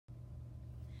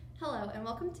Hello and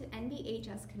welcome to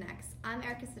Nbhs Connects. I'm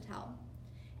Erica Sattel.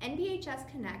 Nbhs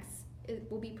Connects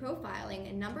will be profiling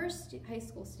a number of high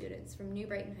school students from New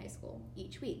Brighton High School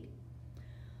each week.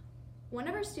 One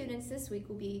of our students this week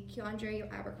will be Keandre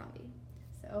Abercrombie.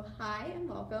 So hi and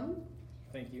welcome.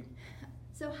 Thank you.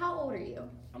 So how old are you?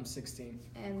 I'm 16.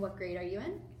 And what grade are you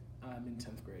in? I'm in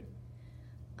 10th grade.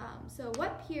 So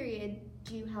what period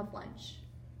do you have lunch?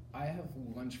 I have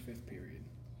lunch 5th period.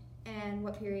 And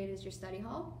what period is your study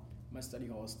hall? My study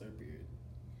hall is 3rd period.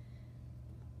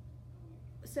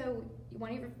 So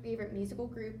one of your favorite musical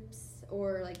groups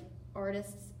or like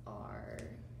artists are?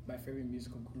 My favorite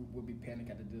musical group would be Panic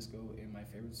at the Disco, and my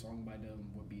favorite song by them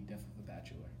would be Death of the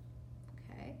Bachelor.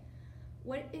 Okay.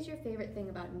 What is your favorite thing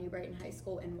about New Brighton High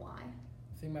School and why?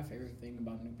 I think my favorite thing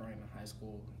about New Brighton High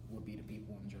School would be the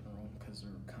people in general, because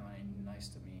they're kind, nice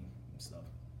to me and stuff.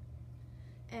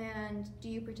 And do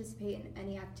you participate in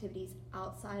any activities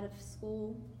outside of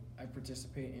school? I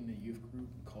participate in a youth group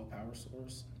called Power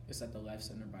Source. It's at the Life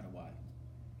Center by the Y.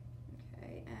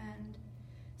 Okay, and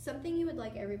something you would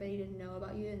like everybody to know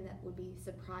about you and that would be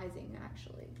surprising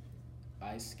actually.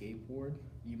 I skateboard.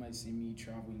 You might see me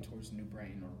traveling towards New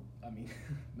Brighton,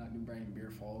 not New Brighton, Beer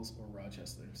Falls or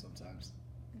Rochester sometimes.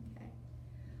 Okay.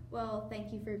 Well,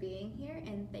 thank you for being here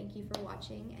and thank you for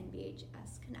watching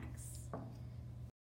Nbhs Connects.